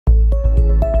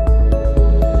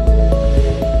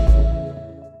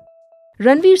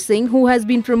Ranveer Singh, who has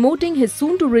been promoting his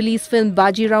soon-to-release film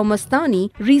Bajirao Mastaani,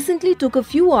 recently took a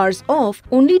few hours off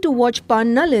only to watch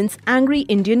Nalin's angry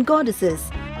Indian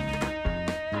goddesses.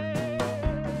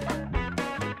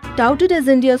 Touted as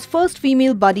India's first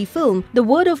female buddy film, the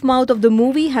word of mouth of the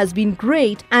movie has been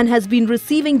great and has been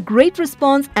receiving great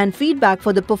response and feedback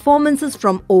for the performances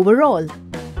from Overall.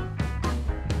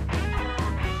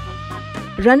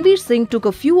 Ranveer Singh took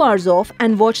a few hours off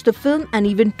and watched the film and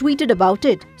even tweeted about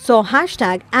it. Saw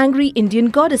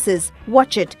 #AngryIndianGoddesses.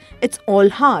 Watch it. It's all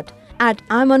heart. At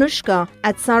I'm Anushka,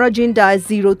 at Sarah Jane Dias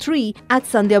 03, at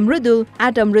Sandhya Mridul,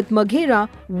 at Amrit Maghera.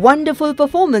 Wonderful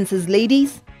performances,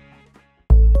 ladies.